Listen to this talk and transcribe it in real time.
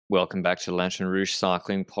Welcome back to the Lanterne Rouge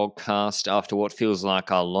Cycling Podcast. After what feels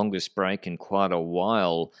like our longest break in quite a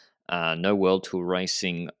while, no World Tour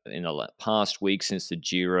racing in the past week since the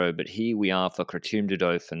Giro, but here we are for Critérium du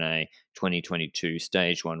Dauphiné 2022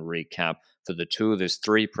 Stage 1 recap. For the Tour, there's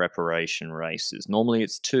 3 preparation races. Normally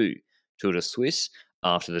it's 2. Tour de Suisse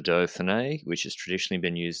after the Dauphiné, which has traditionally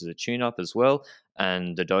been used as a tune-up as well,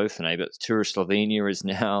 and the Dauphiné, but Tour of Slovenia is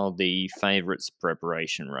now the favourites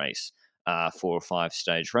preparation race. 4 or 5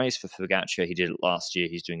 stage race for Pogačar. He did it last year.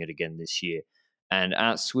 He's doing it again this year. And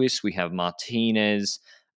at Swiss, we have Martinez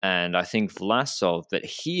and I think Vlasov. But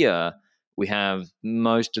here we have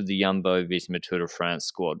most of the Jumbo-Visma Tour de France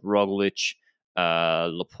squad. Roglic,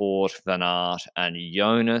 Laporte, Van Aert, and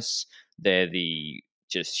Jonas. They're the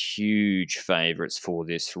just huge favourites for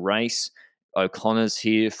this race. O'Connor's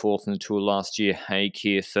here, 4th in the Tour last year. Haig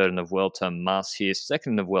here, 3rd in the Vuelta. Mas here, 2nd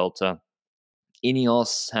in the Vuelta.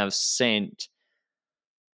 Ineos have sent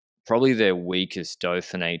probably their weakest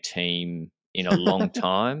Dauphiné team in a long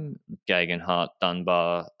time. Gegenhardt,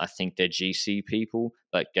 Dunbar, I think they're GC people,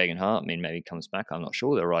 but Gegenhardt, maybe he comes back. I'm not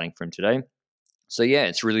sure. They're writing for him today. So yeah,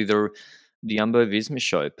 it's really the Jumbo-Visma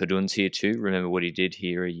show. Padun's here too. Remember what he did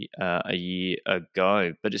here a year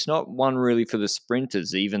ago. But it's not one really for the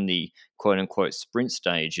sprinters, even the quote-unquote sprint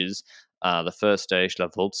stages. The first stage, La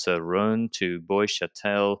Vaulze-Rhône to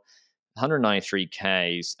Bois-Châtel, 193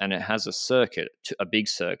 Ks, and it has a circuit, a big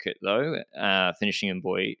circuit though, finishing in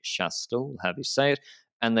Bois-Châtel, how do you say it?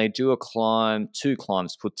 And they do two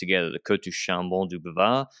climbs put together, the Côte du Chambon du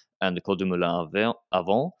Bavard and the Col du Moulin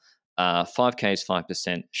Avant. 5 Ks,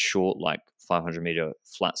 5% short, like 500 meter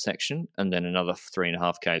flat section, and then another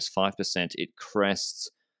 3.5 Ks, 5%. It crests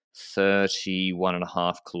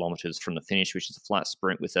 31.5 kilometers from the finish, which is a flat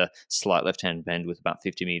sprint with a slight left-hand bend with about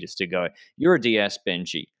 50 meters to go. You're a DS,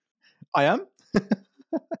 Benji. I am?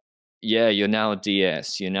 Yeah, you're now a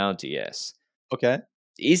DS. You're now a DS. Okay.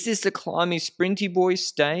 Is this the climbing sprinty boy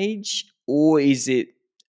stage, or is it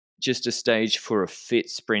just a stage for a fit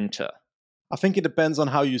sprinter? I think it depends on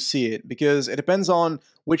how you see it, because it depends on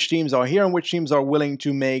which teams are here and which teams are willing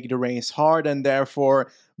to make the race hard and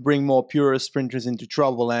therefore bring more pure sprinters into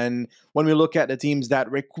trouble. And when we look at the teams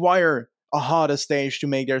that require a harder stage to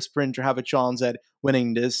make their sprinter have a chance at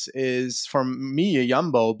winning, this is, for me, a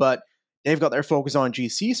Jumbo, but they've got their focus on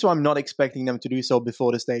GC, so I'm not expecting them to do so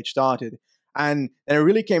before the stage started. And it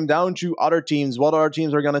really came down to other teams, what other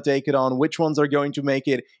teams are going to take it on, which ones are going to make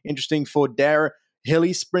it interesting for their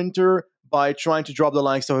hilly sprinter by trying to drop the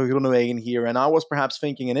likes of Groenewegen here. And I was perhaps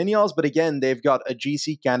thinking in Ineos, but again, they've got a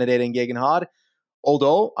GC candidate in Gegenhardt,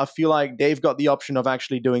 although I feel like they've got the option of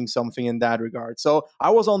actually doing something in that regard. So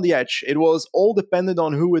I was on the edge. It was all dependent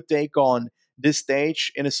on who would take on this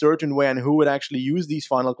stage in a certain way and who would actually use these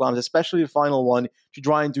final climbs, especially the final one, to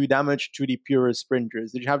try and do damage to the purest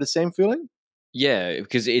sprinters. Did you have the same feeling? Yeah,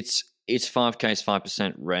 because it's 5Ks,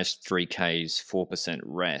 5% rest, 3Ks, 4%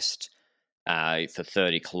 rest for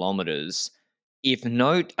 30 kilometers. If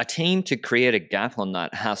a team to create a gap on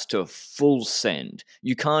that has to full send,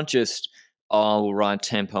 you can't just, we'll ride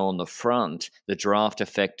tempo on the front. The draft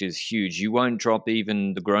effect is huge. You won't drop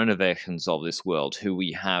even the Groenewegens of this world, who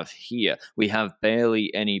we have here. We have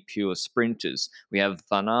barely any pure sprinters. We have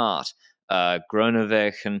Van Aert,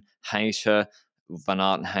 Groenewegen, Hayter. Van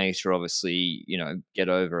Aert and Hayter obviously, get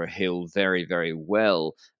over a hill very, very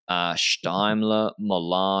well. Steimler,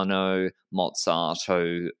 Milano,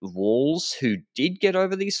 Mozzato, Walls, who did get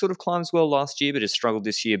over these sort of climbs well last year, but has struggled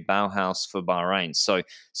this year, Bauhaus for Bahrain. So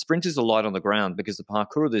sprinters are light on the ground because the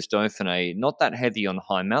parcours of this Dauphiné, not that heavy on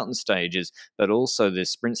high mountain stages, but also the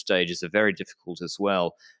sprint stages are very difficult as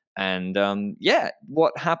well. And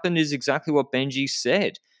what happened is exactly what Benji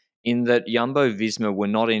said, in that Jumbo-Visma were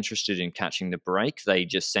not interested in catching the break. They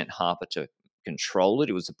just sent Harper to control it.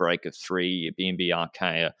 It was a break of 3, B&B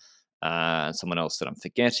Arkea, and someone else that I'm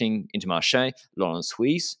forgetting, Intermarché, Laurent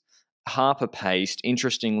Suisse. Harper paced.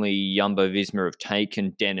 Interestingly, Jumbo-Visma have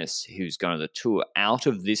taken Dennis, who's going to the Tour, out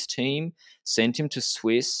of this team, sent him to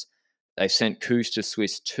Swiss. They've sent Koos to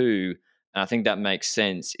Swiss too. And I think that makes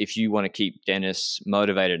sense. If you want to keep Dennis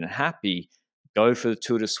motivated and happy, go for the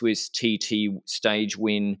Tour de Suisse TT stage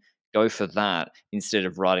win. Go for that instead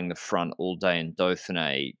of riding the front all day in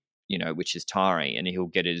Dauphiné, which is tiring, and he'll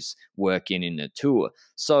get his work in the Tour.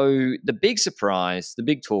 So the big surprise, the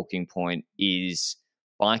big talking point is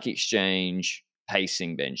Bike Exchange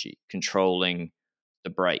pacing Benji, controlling the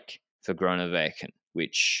break for Groenewegen,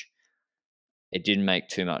 which it didn't make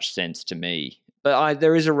too much sense to me. But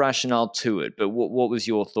there is a rationale to it. But what was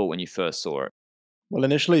your thought when you first saw it? Well,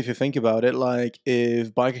 initially, if you think about it, like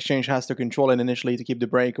if Bike Exchange has to control it initially to keep the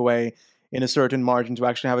breakaway, in a certain margin to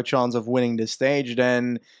actually have a chance of winning this stage,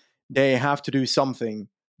 then they have to do something,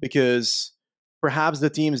 because perhaps the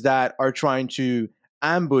teams that are trying to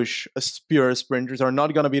ambush pure sprinters are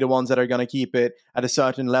not going to be the ones that are going to keep it at a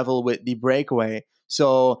certain level with the breakaway.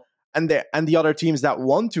 So, and the other teams that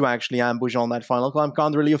want to actually ambush on that final climb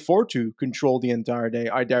can't really afford to control the entire day,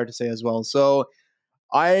 I dare to say as well. So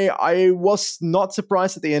I was not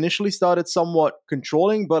surprised that they initially started somewhat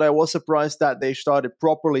controlling, but I was surprised that they started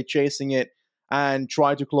properly chasing it and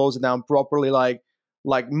tried to close it down properly, like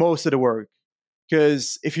most of the work.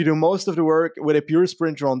 Because if you do most of the work with a pure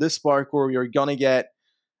sprinter on this parkour, you're gonna get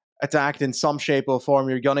attacked in some shape or form.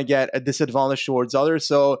 You're gonna get a disadvantage towards others.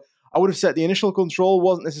 So I would have said the initial control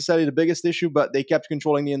wasn't necessarily the biggest issue, but they kept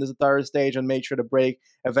controlling the entire stage and made sure the break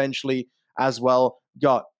eventually as well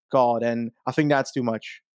got caught. And I think that's too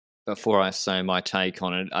much. Before I say my take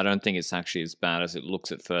on it, I don't think it's actually as bad as it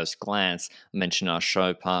looks at first glance. I mentioned our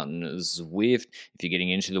show partner Zwift. If you're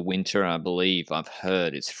getting into the winter, I believe I've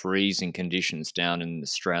heard it's freezing conditions down in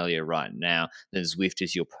Australia right now. Then Zwift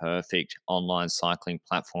is your perfect online cycling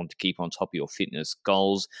platform to keep on top of your fitness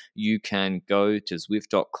goals. You can go to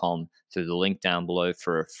Zwift.com through the link down below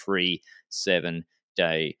for a free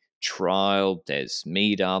 7-day trial. There's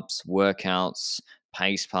meetups, workouts,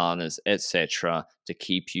 pace partners, etc., to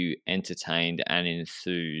keep you entertained and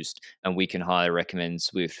enthused. And we can highly recommend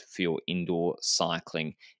Zwift for your indoor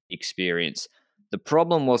cycling experience. The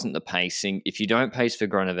problem wasn't the pacing. If you don't pace for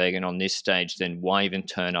Groenewegen on this stage, then why even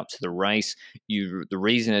turn up to the race? The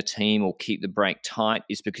reason a team will keep the brake tight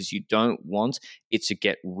is because you don't want it to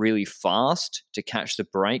get really fast to catch the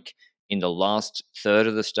brake in the last third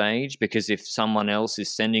of the stage, because if someone else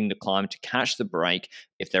is sending the climb to catch the break,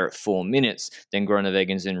 if they're at 4 minutes, then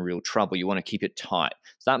Groenewegen's in real trouble. You want to keep it tight.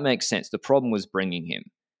 So that makes sense. The problem was bringing him.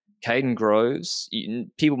 Caden Groves,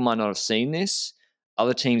 people might not have seen this.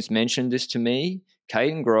 Other teams mentioned this to me.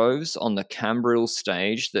 Caden Groves on the Cambril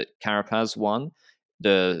stage that Carapaz won,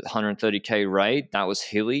 the 130k raid, that was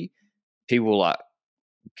hilly. People were like,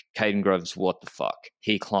 Caden Groves, what the fuck?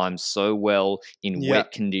 He climbs so well in Yeah.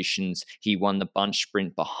 wet conditions. He won the bunch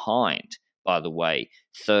sprint behind, by the way,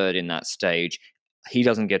 third in that stage. He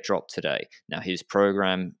doesn't get dropped today. Now, his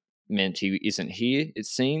program meant he isn't here, it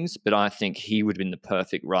seems, but I think he would have been the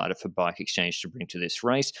perfect rider for Bike Exchange to bring to this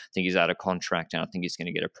race. I think he's out of contract, and I think he's going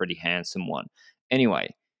to get a pretty handsome one.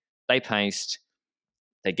 Anyway, they paced.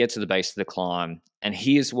 They get to the base of the climb, and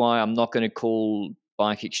here's why I'm not going to call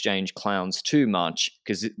Bike Exchange clowns too much,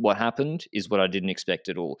 because what happened is what I didn't expect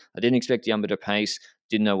at all. I didn't expect Yumba to pace,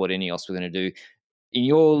 didn't know what Ineos were going to do. In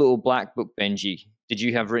your little black book, Benji, did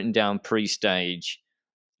you have written down pre-stage,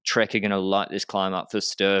 Trek are going to light this climb up for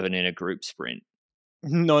Stuyven in a group sprint?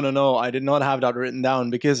 No. I did not have that written down,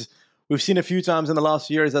 because we've seen a few times in the last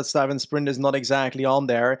years that Stuyven's sprint is not exactly on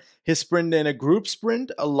there. His sprint in a group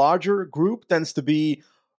sprint, a larger group, tends to be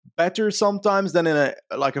better sometimes than in a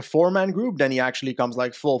 4-man group. Then he actually comes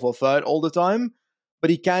like full for third all the time. But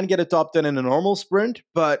he can get a top 10 in a normal sprint.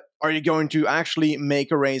 But are you going to actually make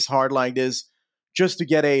a race hard like this just to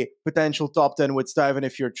get a potential top 10 with Stuyven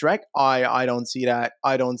if you're Trek? I don't see that.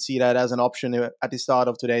 I don't see that as an option at the start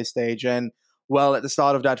of today's stage. And well, at the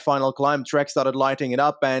start of that final climb, Trek started lighting it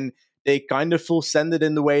up, and they kind of full send it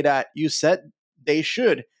in the way that you said they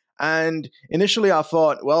should. And initially I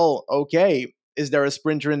thought, well, okay, is there a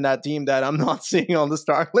sprinter in that team that I'm not seeing on the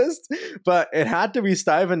start list? But it had to be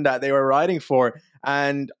Stuyven that they were riding for.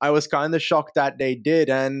 And I was kind of shocked that they did.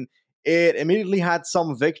 And it immediately had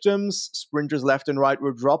some victims. Sprinters left and right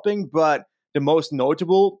were dropping, but the most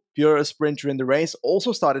notable pure sprinter in the race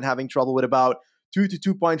also started having trouble with about 2 to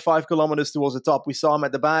 2.5 kilometers towards the top. We saw him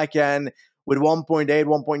at the back, and with 1.8,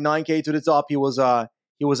 1.9k to the top, he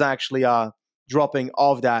was actually dropping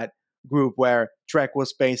off that group where Trek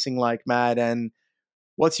was pacing like mad. And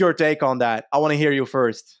what's your take on that? I want to hear you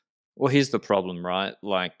first. Well, here's the problem, right?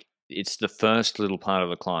 Like, it's the first little part of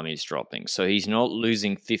the climb he's dropping. So he's not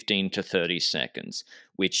losing 15 to 30 seconds,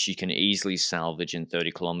 which you can easily salvage in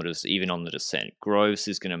 30 kilometers, even on the descent. Groves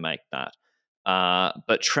is going to make that.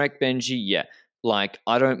 But Trek Benji, yeah. Like,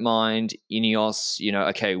 I don't mind Ineos,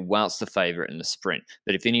 okay, Wout's the favorite in the sprint.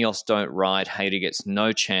 But if Ineos don't ride, Hayter gets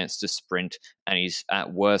no chance to sprint, and he's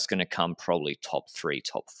at worst going to come probably top 3,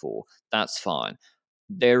 top 4. That's fine.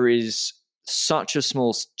 There is such a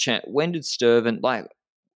small chance. When did Stuyven, like,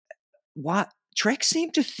 what? Trek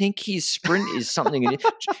seemed to think his sprint is something.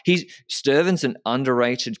 Stuyven's an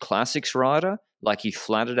underrated classics rider. Like, he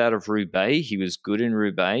flattered out of Roubaix. He was good in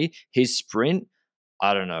Roubaix. His sprint,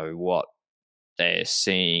 I don't know what they're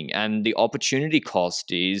seeing. And the opportunity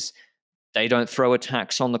cost is they don't throw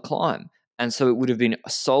attacks on the climb. And so it would have been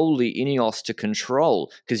solely Ineos to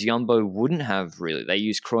control, because Jumbo wouldn't have really. They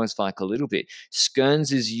use Kreuzweig a little bit.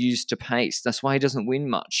 Skerns is used to pace. That's why he doesn't win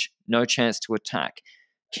much. No chance to attack.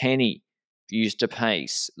 Kenny used to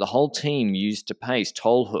pace. The whole team used to pace.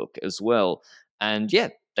 Tollhook as well. And yeah,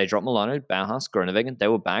 they dropped Milano, Bauhaus, Groenewegen. They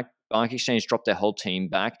were back. Bike Exchange dropped their whole team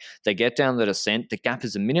back. They get down the descent. The gap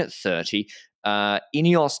is a minute 30.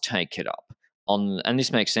 Ineos take it up. And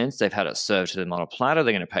this makes sense. They've had it served to them on a platter.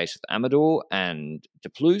 They're going to pace with Amador and De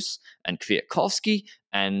Plus and Kwiatkowski,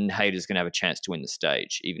 and Hayter's going to have a chance to win the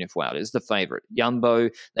stage, even if Wout is the favourite. Jumbo,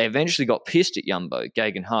 they eventually got pissed at Jumbo.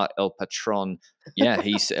 Geoghegan Hart, El Patron,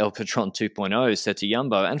 he's El Patron 2.0, said to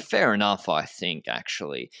Jumbo, and fair enough, I think,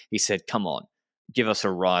 actually. He said, come on, give us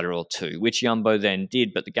a rider or two, which Jumbo then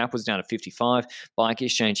did, but the gap was down to 55. Bike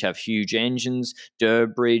Exchange have huge engines,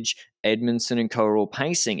 Durbridge, Edmondson and Co are all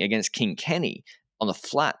pacing against King Kenny on the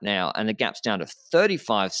flat now, and the gap's down to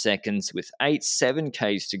 35 seconds with 7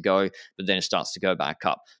 Ks to go, but then it starts to go back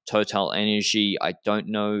up. Total Energy, I don't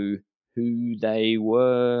know who they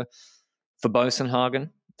were for Bosenhagen,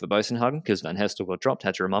 because Van Hestel got dropped,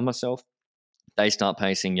 had to remind myself. They start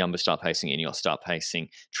pacing, Jumbo start pacing, Ineos start pacing,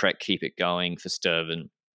 Trek keep it going for Stuyven,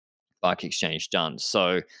 Bike Exchange done.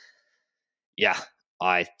 So, yeah,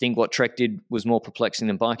 I think what Trek did was more perplexing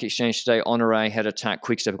than Bike Exchange today. Honore had attacked.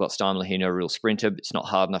 Quickstep got Steimler here, no real sprinter. It's not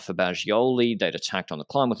hard enough for Baggioli. They'd attacked on the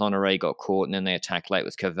climb with Honore, got caught, and then they attacked late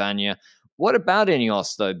with Cavagna. What about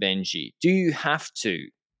Ineos, though, Benji? Do you have to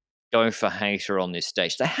go for Hayter on this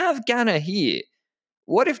stage? They have Ganna here.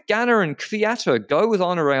 What if Ganna and Kwiato go with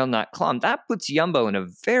Honore on that climb? That puts Jumbo in a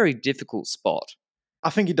very difficult spot. I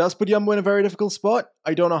think it does put Jumbo in a very difficult spot.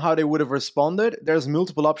 I don't know how they would have responded. There's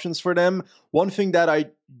multiple options for them. One thing that I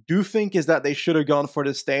do think is that they should have gone for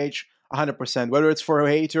this stage 100%, whether it's for a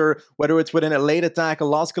Hayter, whether it's within a late attack, a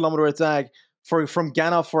last kilometer attack, from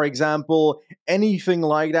Ganna, for example, anything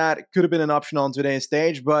like that could have been an option on today's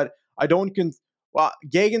stage, but I don't...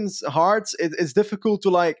 Geoghegan's Hearts, it's difficult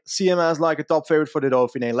to see him as a top favorite for the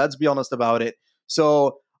Dauphiné. Let's be honest about it.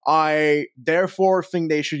 So I therefore think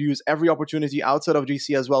they should use every opportunity outside of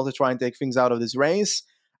GC as well to try and take things out of this race.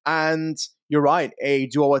 And you're right, a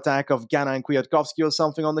duo attack of Ganna and Kwiatkowski or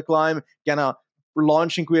something on the climb. Ganna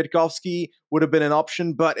launching Kwiatkowski would have been an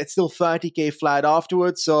option, but it's still 30k flat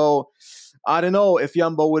afterwards. So I don't know if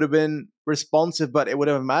Jumbo would have been responsive, but it would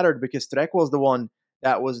have mattered because Trek was the one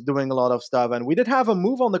that was doing a lot of stuff. And we did have a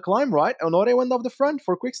move on the climb, right? Honore went off the front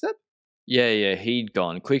for Quickstep? Yeah, he'd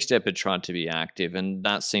gone. Quickstep had tried to be active, and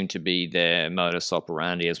that seemed to be their modus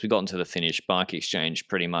operandi. As we got into the finish, Bike Exchange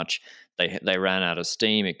pretty much, they ran out of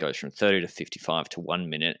steam. It goes from 30 to 55 to 1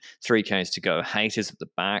 minute. 3Ks to go. Hayter's at the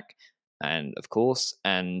back, and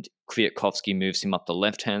Kwiatkowski moves him up the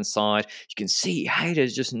left-hand side. You can see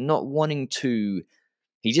Hayter's just not wanting to...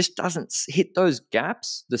 He just doesn't hit those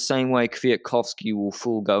gaps the same way Kwiatkowski will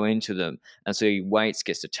full go into them. And so he waits,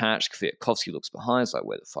 gets detached. Kwiatkowski looks behind. It's like,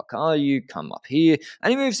 where the fuck are you? Come up here.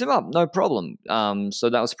 And he moves him up. No problem.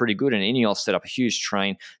 So that was pretty good. And Ineos set up a huge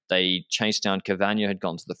train. They chased down Cavagna, had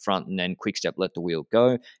gone to the front, and then Quickstep let the wheel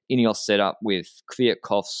go. Ineos set up with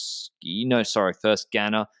first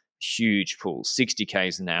Ganna. Huge pull, 60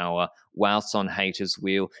 k's an hour, whilst on Hayter's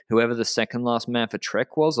wheel. Whoever the second last man for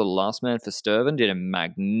Trek was, or the last man for Stuyven, did a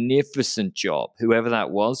magnificent job. Whoever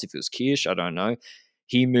that was, if it was Kirsch, I don't know.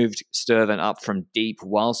 He moved Stuyven up from deep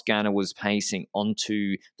whilst Ganna was pacing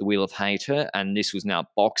onto the wheel of Hayter, and this was now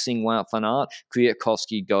boxing Wout van Aert.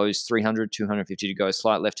 Kwiatkowski goes 300, 250 to go,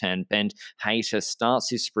 slight left-hand bend. Hayter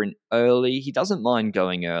starts his sprint early. He doesn't mind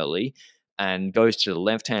going early, and goes to the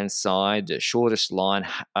left-hand side, the shortest line.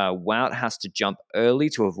 Wout has to jump early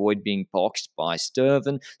to avoid being boxed by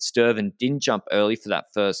Stuyven. Stuyven didn't jump early for that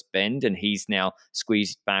first bend, and he's now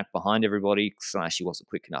squeezed back behind everybody, / he wasn't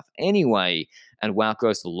quick enough anyway. And Wout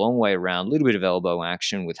goes the long way around, a little bit of elbow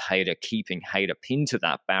action with Hayter, keeping Hayter pinned to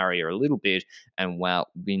that barrier a little bit, and Wout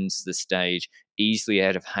wins the stage easily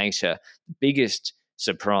out of Hayter. The biggest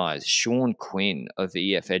surprise, Sean Quinn of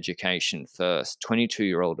EF Education First,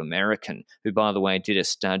 22-year-old American, who, by the way, did a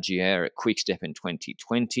stagiaire at Quickstep in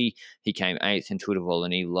 2020. He came 8th in Tour de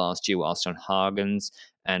Wallonie last year whilst on Hagens,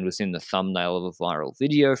 and was in the thumbnail of a viral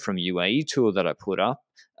video from UAE Tour that I put up.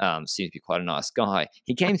 Seems to be quite a nice guy.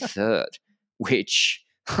 He came 3rd, which...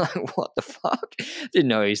 what the fuck? Didn't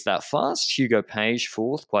know he's that fast. Hugo Page,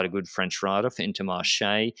 4th, quite a good French rider for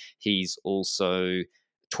Intermarché. He's also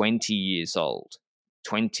 20 years old.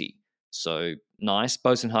 20. So nice.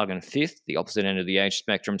 Bosenhagen 5th, the opposite end of the age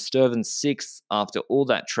spectrum. Stuyven 6th after all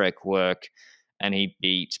that Trek work, and he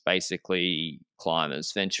beat basically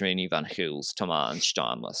climbers, Venturini, Van Gils, Thomas, and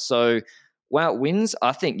Steimler. So Wout wins.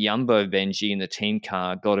 I think Jumbo, Benji, in the team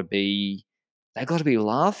car got to be They got to be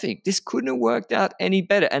laughing. This couldn't have worked out any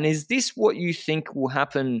better. And is this what you think will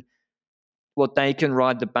happen, what they can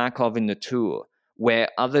ride the back of in the Tour, where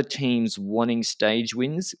other teams wanting stage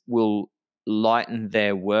wins will lighten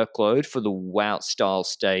their workload for the Wout-style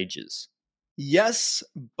stages? Yes,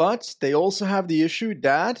 but they also have the issue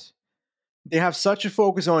that they have such a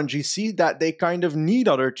focus on GC that they kind of need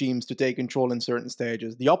other teams to take control in certain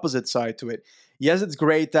stages. The opposite side to it. Yes, it's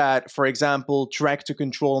great that, for example, Trek took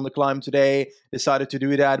control on the climb today, decided to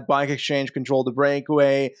do that. Bike Exchange controlled the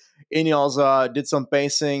breakaway. Ineos did some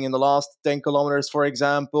pacing in the last 10 kilometers, for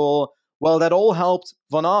example. Well, that all helped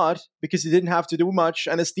Van Aert because he didn't have to do much,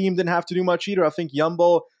 and his team didn't have to do much either. I think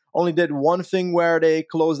Jumbo only did one thing where they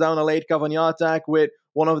closed down a late Cavagna attack with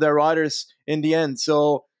one of their riders in the end.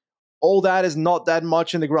 So all that is not that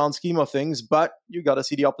much in the grand scheme of things, but you got to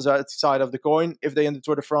see the opposite side of the coin. If they in the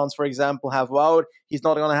Tour de France, for example, have Wout, he's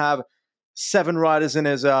not going to have 7 riders in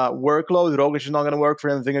his workload. Roglic is not going to work for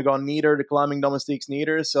him. Vingegaard neither. The climbing domestiques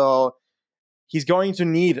neither. So he's going to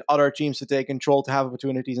need other teams to take control to have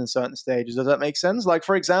opportunities in certain stages. Does that make sense? Like,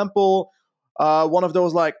 for example, one of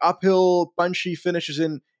those like uphill punchy finishes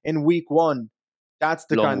in week 1. That's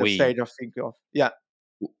the kind of Longwy. stage I think of. Yeah.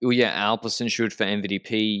 Well, yeah, Alpecin should for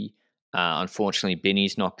MVDP. Unfortunately,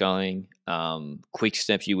 Binny's not going. Quick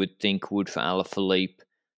Step, you would think, would for Alaphilippe.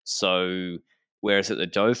 So, whereas at the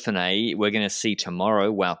Dauphiné, we're going to see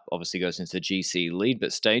tomorrow, Wout obviously goes into the GC lead,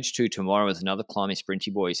 but stage 2 tomorrow is another climbing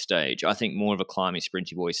sprinty boy stage. I think more of a climbing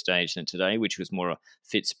sprinty boy stage than today, which was more a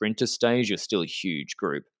fit sprinter stage. You're still a huge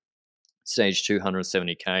group. Stage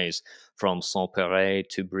 270 Ks from Saint-Péret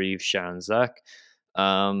to Brive-Charensac.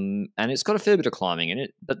 And it's got a fair bit of climbing in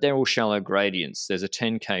it, but they're all shallow gradients. There's a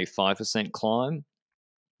 10K 5% climb.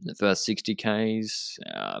 The first 60 Ks,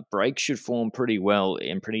 break should form pretty well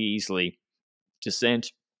and pretty easily.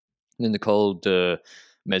 Descent, and then the Col de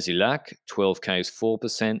Mézillac, 12 Ks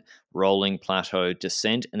 4%, rolling plateau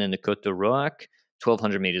descent, and then the Côte de Roac,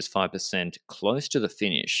 1,200 meters 5%, close to the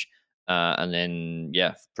finish. And then,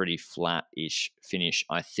 yeah, pretty flat-ish finish,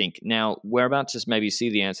 I think. Now, we're about to maybe see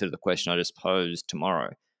the answer to the question I just posed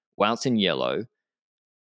tomorrow. Wout's in yellow.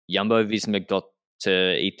 Jumbo-Visma got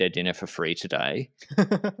to eat their dinner for free today.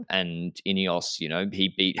 And Ineos,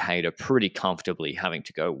 he beat Hayter pretty comfortably, having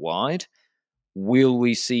to go wide. Will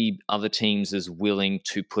we see other teams as willing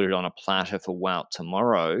to put it on a platter for Wout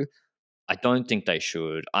tomorrow? I don't think they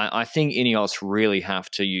should. I think Ineos really have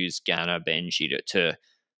to use Ganna Benji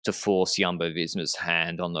to force Jumbo-Visma's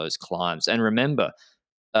hand on those climbs. And remember,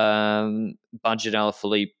 Budget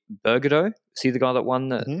Alaphilippe Bergado, see the guy that won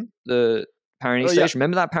the Pyrenees stage? Yeah.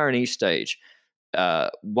 Remember that Pyrenees stage?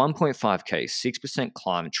 1.5K, 6%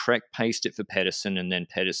 climb. Trek paced it for Pedersen, and then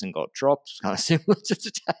Pedersen got dropped. Kind of similar to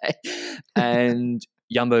today. And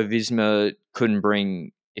Jumbo-Visma couldn't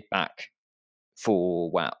bring it back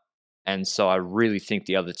for Wout. And so I really think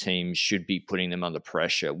the other teams should be putting them under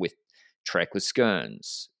pressure with Trek with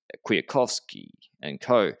Skerns, Kwiatkowski, and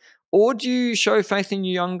co. Or do you show faith in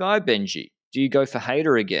your young guy, Benji? Do you go for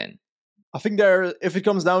Hayter again? I think if it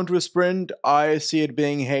comes down to a sprint, I see it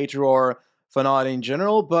being Hayter or Van Aert in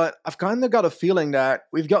general, but I've kind of got a feeling that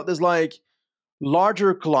we've got this like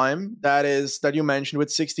larger climb that you mentioned with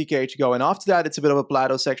 60K to go, and after that it's a bit of a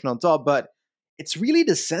plateau section on top, but it's really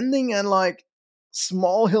descending and like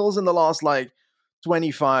small hills in the last like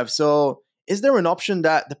 25. So is there an option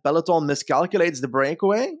that the peloton miscalculates the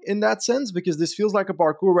breakaway in that sense? Because this feels like a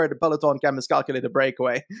parkour where the peloton can miscalculate the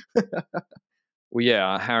breakaway. Well,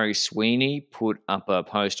 yeah, Harry Sweeney put up a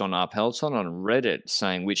post on our peloton on Reddit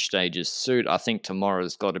saying which stages suit. I think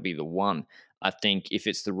tomorrow's got to be the one. I think if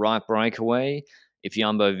it's the right breakaway, if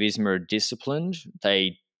Jumbo-Visma are disciplined,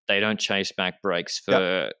 they don't chase back breaks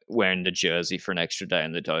for wearing the jersey for an extra day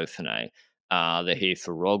in the Dauphiné. They're here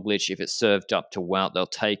for Roglic. If it's served up to Wout, they'll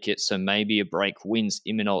take it. So maybe a break wins.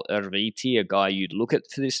 Imanol Erviti, a guy you'd look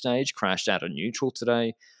at for this stage, crashed out of neutral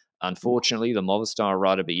today. Unfortunately, the Movistar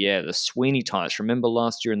rider, but yeah, the Sweeney types. Remember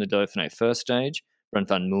last year in the Dauphiné first stage, Brent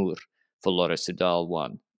van Moer for Lotto Soudal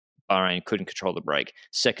won. Bahrain couldn't control the break.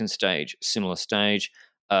 Second stage, similar stage.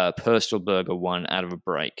 Purstelberger won out of a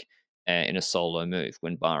break in a solo move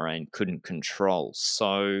when Bahrain couldn't control.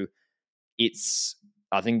 So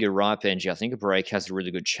I think you're right, Benji. I think a break has a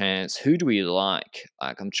really good chance. Who do we like?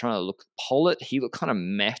 I'm trying to look. Pollitt, he looked kind of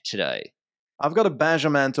meh today. I've got a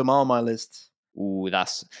Benjamin Thomas on my list. Ooh,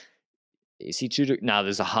 is he too? No,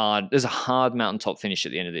 there's a hard mountaintop finish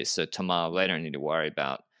at the end of this. So Tamar, they don't need to worry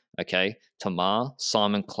about. Okay, Tamar,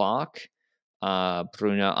 Simon Clark,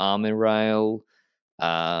 Bruno Armirail.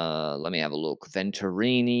 Let me have a look.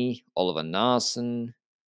 Venturini, Oliver Naesen.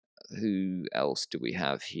 Who else do we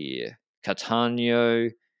have here? Catania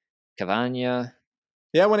Cavagna.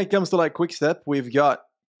 Yeah, when it comes to like quick step, we've got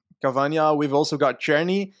Cavagna. We've also got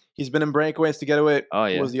Czerny. He's been in breakaways together with Oh,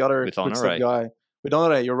 who yeah, was the other with quick step Honore. guy? With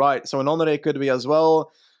Honore, you're right. So an Honore could be as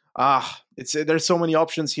well. There's so many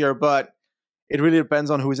options here, but it really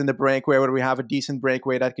depends on who's in the breakaway. Whether we have a decent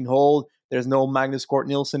breakaway that can hold. There's no Magnus Cort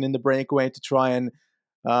Nielsen in the breakaway to try and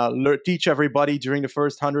teach everybody during the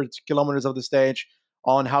first 100 kilometers of the stage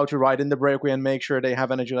on how to ride in the breakaway and make sure they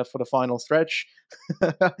have energy left for the final stretch.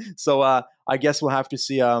 So I guess we'll have to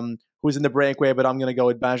see who's in the breakaway, but I'm going to go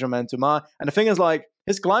with Benjamin Thomas. And the thing is, like,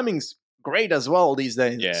 his climbing's great as well these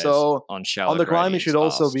days. Yes, So on on shallow the climb, he gradients, should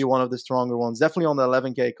also fast. be one of the stronger ones. Definitely on the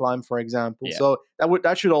 11K climb, for example. Yeah. So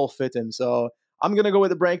that should all fit him. So I'm going to go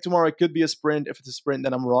with the break tomorrow. It could be a sprint. If it's a sprint,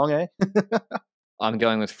 then I'm wrong, eh? I'm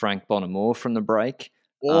going with Frank Bonamore from the break.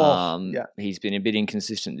 Yeah. He's been a bit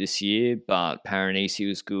inconsistent this year, but Paris he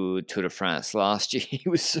was good. Tour de France last year, he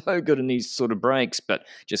was so good in these sort of breaks, but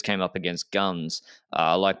just came up against guns.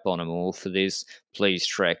 I like Bonamore for this. Please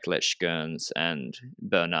Trek, let Schkerns and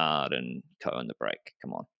Bernard and Co in the break.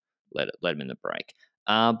 Come on, let him in the break.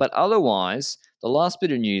 But otherwise, the last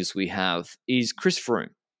bit of news we have is Chris Froome.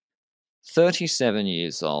 37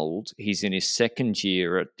 years old. He's in his second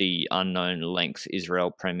year at the unknown length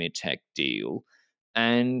Israel Premier Tech deal.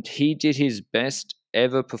 And he did his best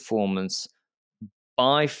ever performance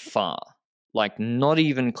by far, like not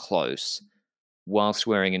even close, whilst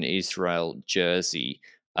wearing an Israel jersey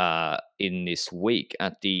in this week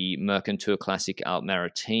at the Mercantour Classic Alpes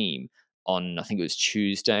Maritimes on, I think it was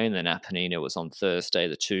Tuesday, and then Apennina was on Thursday,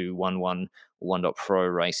 the two 1 Pro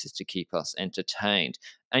races to keep us entertained.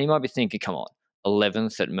 And you might be thinking, come on,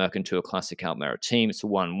 11th at Mercantour Classic Alpes Maritimes, it's a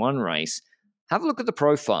 1-1 race. Have a look at the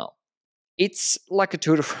profile. It's like a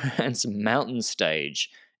Tour de France mountain stage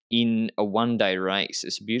in a one-day race.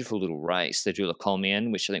 It's a beautiful little race. They do La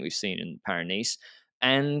Colmienne, which I think we've seen in Paris-Nice.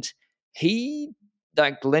 And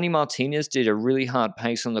Lenny Martinez did a really hard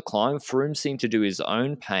pace on the climb. Froome seemed to do his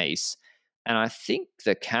own pace. And I think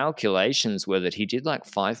the calculations were that he did like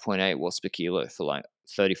 5.8 watts per kilo for like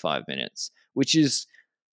 35 minutes, which is,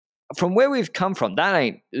 from where we've come from, that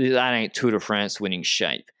ain't Tour de France winning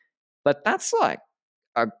shape. But that's like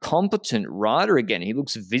a competent rider again. He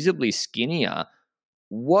looks visibly skinnier.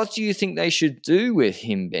 What do you think they should do with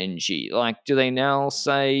him, Benji? Like, do they now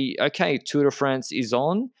say, okay, Tour de France is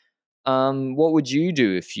on? What would you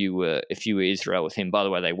do if you were Israel with him? By the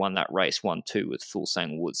way, they won that race 1-2 with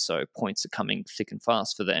Fuglsang Woods, so points are coming thick and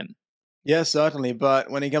fast for them. Yeah, certainly.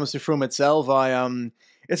 But when it comes to Froome itself,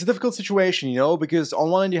 it's a difficult situation, because on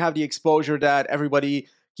one end you have the exposure that everybody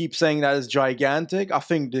keeps saying that is gigantic. I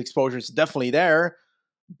think the exposure is definitely there,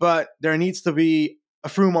 but there needs to be a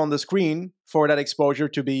Froome on the screen for that exposure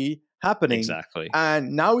to be happening. Exactly.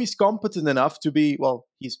 And now he's competent enough to be,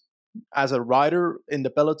 he's as a rider in the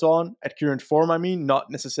peloton at current form, not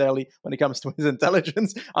necessarily when it comes to his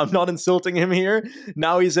intelligence. I'm not insulting him here.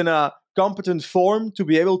 Now he's in a competent form to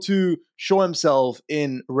be able to show himself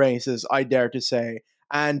in races, I dare to say.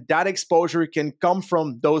 And that exposure can come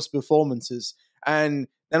from those performances. And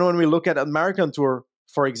then when we look at American Tour,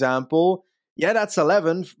 for example, yeah, that's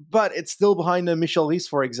 11th, but it's still behind Michel Ries,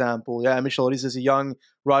 for example. Yeah, Michel Ries is a young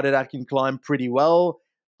rider that can climb pretty well,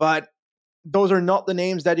 but those are not the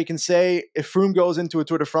names that you can say if Froome goes into a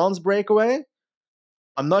Tour de France breakaway.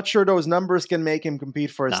 I'm not sure those numbers can make him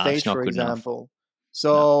compete for a stage, for example.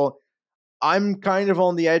 So I'm kind of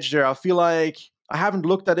on the edge there. I feel like I haven't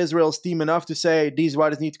looked at Israel's team enough to say these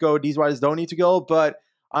riders need to go, these riders don't need to go, but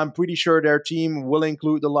I'm pretty sure their team will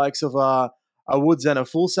include the likes of a Woods and a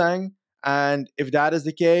Fuglsang. And if that is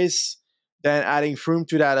the case, then adding Froome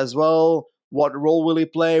to that as well, what role will he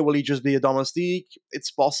play? Will he just be a domestique?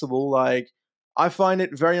 It's possible. Like, I find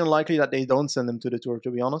it very unlikely that they don't send him to the Tour,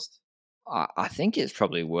 to be honest. I think it's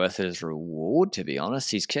probably worth it as a reward, to be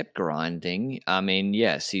honest. He's kept grinding. I mean,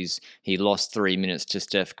 yes, he lost 3 minutes to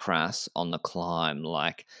Steph Kras on the climb.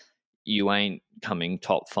 Like, you ain't coming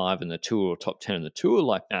top 5 in the Tour or top 10 in the Tour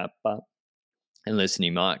like that, but unless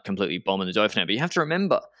he might completely bomb in the Dauphiné. But you have to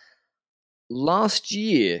remember, last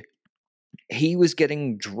year, he was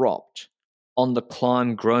getting dropped on the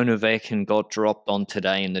climb Groenewegen got dropped on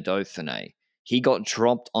today in the Dauphiné. He got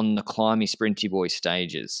dropped on the climby Sprinty Boy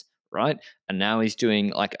stages, right? And now he's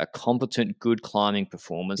doing like a competent, good climbing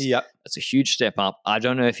performance. Yep. That's a huge step up. I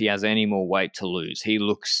don't know if he has any more weight to lose. He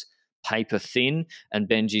looks paper thin, and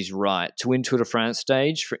Benji's right. To win Tour de France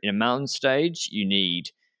stage, in a mountain stage, you need,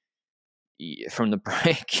 from the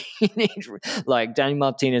break, you need, like Danny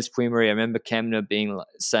Martinez Puimery. I remember Kemner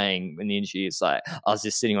saying in the interview, it's like, I was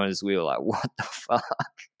just sitting on his wheel, like, what the fuck?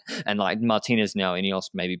 And like Martinez now, Ineos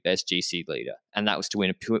maybe best GC leader. And that was to win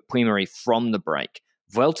a Puimery from the break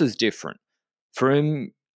Vuelta's different. Froome,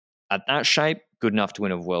 at that shape, good enough to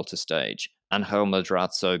win a Vuelta stage. Angel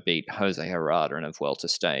Madrazo beat Jose Herrada in a Vuelta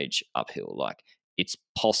stage uphill. Like, it's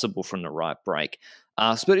possible from the right break.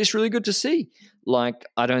 But it's really good to see. Like,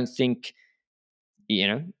 I don't think,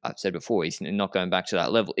 I've said before, he's not going back to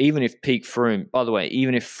that level. Even if peak Froome, by the way,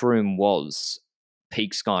 even if Froome was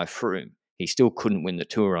peak Sky Froome, he still couldn't win the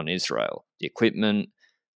Tour on Israel. The equipment,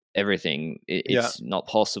 everything, it's not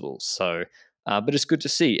possible. So, but it's good to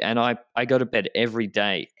see. And I go to bed every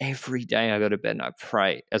day. Every day I go to bed and I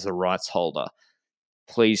pray as a rights holder,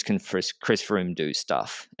 please can Chris Froome do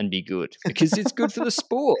stuff and be good, because it's good for the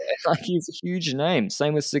sport. Like, he's a huge name.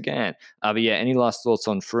 Same with Sagan. But yeah, any last thoughts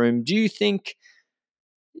on Froome? Do you think,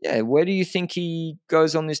 where do you think he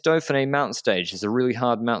goes on this Dauphiné mountain stage? It's a really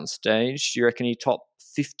hard mountain stage. Do you reckon he top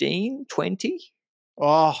 15, 20?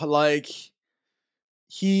 Oh, like,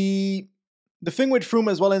 the thing with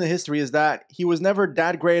Froome as well in the history is that he was never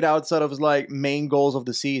that great outside of his like main goals of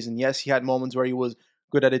the season. Yes, he had moments where he was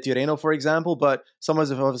good at the Tirreno, for example, but some of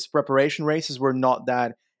his preparation races were not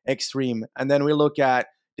that extreme. And then we look at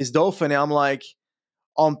this Dauphiné, I'm like,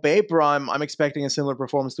 on paper, I'm expecting a similar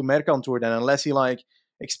performance to Mercantour then, unless he like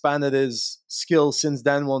expanded his skills since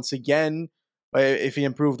then once again, if he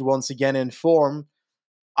improved once again in form.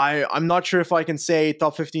 I'm not sure if I can say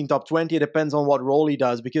top 15, top 20. It depends on what role he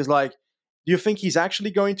does, because like, do you think he's actually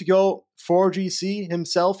going to go for GC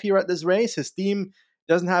himself here at this race? His team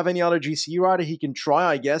doesn't have any other GC rider he can try,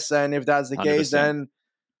 I guess. And if that's the 100%. case, then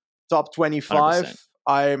top 25.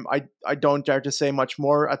 100%. I don't dare to say much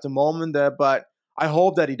more at the moment, but I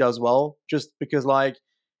hope that he does well, just because like,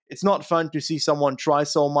 it's not fun to see someone try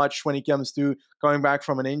so much when it comes to coming back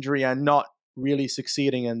from an injury and not really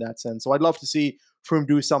succeeding in that sense. So I'd love to see Froome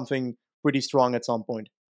do something pretty strong at some point.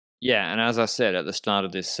 Yeah, and as I said at the start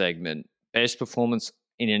of this segment, best performance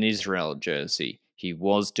in an Israel jersey. He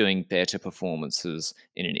was doing better performances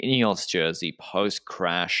in an Ineos jersey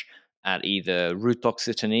post-crash at either Route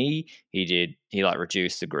d'Occitanie. He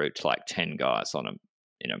reduced the group to like 10 guys on a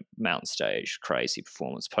mountain stage. Crazy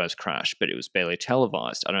performance post-crash, but it was barely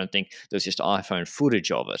televised. I don't think there's just iPhone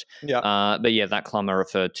footage of it. Yeah. But yeah, that climb I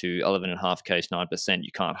referred to, 11.5 Ks, 9%.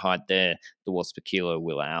 You can't hide there. The watts per kilo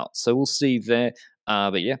will out. So we'll see there.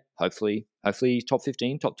 But yeah, hopefully top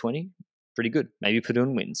 15, top 20, pretty good. Maybe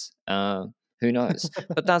Padun wins. Who knows?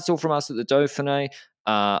 But that's all from us at the Dauphiné.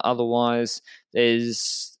 Otherwise,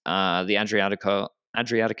 there's the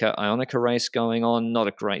Adriatica-Ionica race going on. Not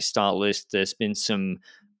a great start list. There's been some.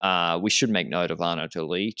 We should make note of Arnaud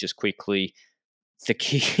Delis just quickly. The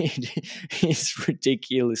kid is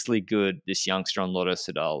ridiculously good, this youngster on Lotto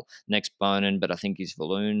Soudal. Next Bonin, but I think he's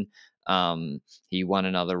Walloon. He won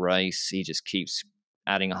another race. He just keeps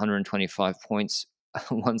adding 125 points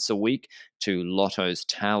once a week to Lotto's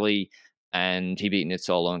tally, and he beat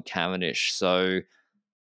Nizzolo and Cavendish. So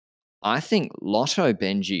I think Lotto,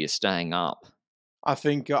 Benji, is staying up. I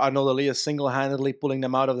think Arnaud Delis is single-handedly pulling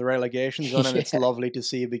them out of the relegation zone, and it's lovely to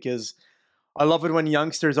see, because I love it when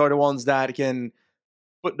youngsters are the ones that can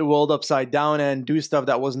put the world upside down and do stuff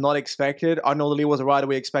that was not expected. Arnaud Delis was a rider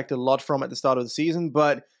we expected a lot from at the start of the season,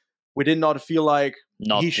 but we did not feel like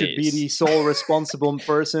should be the sole responsible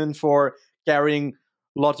person for carrying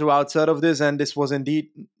Lotto outside of this, and this was indeed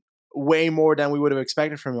way more than we would have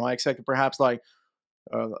expected from him. I expected perhaps like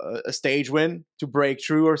a stage win to break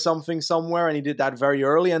through or something somewhere, and he did that very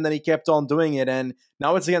early, and then he kept on doing it, and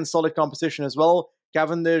now it's against solid competition as well.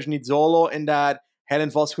 Cavendish, Nizzolo in that Helen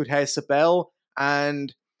Vosgoed A.S.O,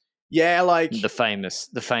 and yeah, like the famous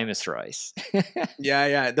race.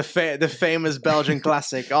 the famous Belgian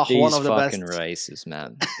classic. Oh, these one of the best fucking races,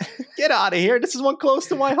 man. Get out of here! This is one close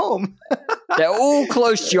to my home. They're all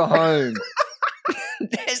close to your home.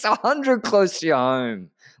 There's 100 close to your home.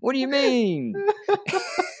 What do you mean?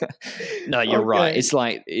 No, you're right. It's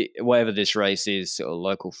like whatever this race is, or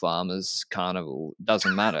local farmers carnival,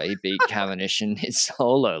 doesn't matter. He beat Cavendish and it's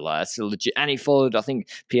solo last, legit, and he followed, I think,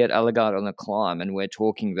 Pierre Allegard on the climb, and we're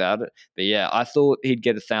talking about it. But yeah, I thought he'd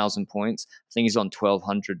get 1,000 points. I think he's on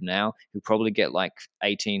 1,200 now. He'll probably get like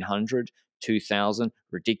 1,800, 2,000.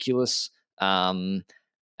 Ridiculous. And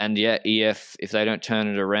yeah, EF, if they don't turn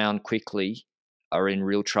it around quickly, are in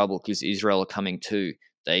real trouble, because Israel are coming too.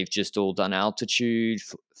 They've just all done altitude.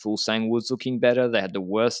 Full Sangwood's looking better. They had the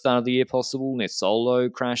worst start of the year possible.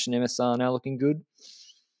 Nizzolo crashed in MSR, now looking good.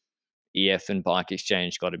 EF and Bike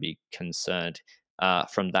Exchange got to be concerned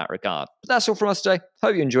from that regard. But that's all from us today.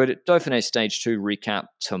 Hope you enjoyed it. Dauphiné Stage 2 recap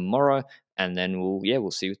tomorrow, and then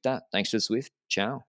we'll see with that. Thanks to Zwift. Ciao.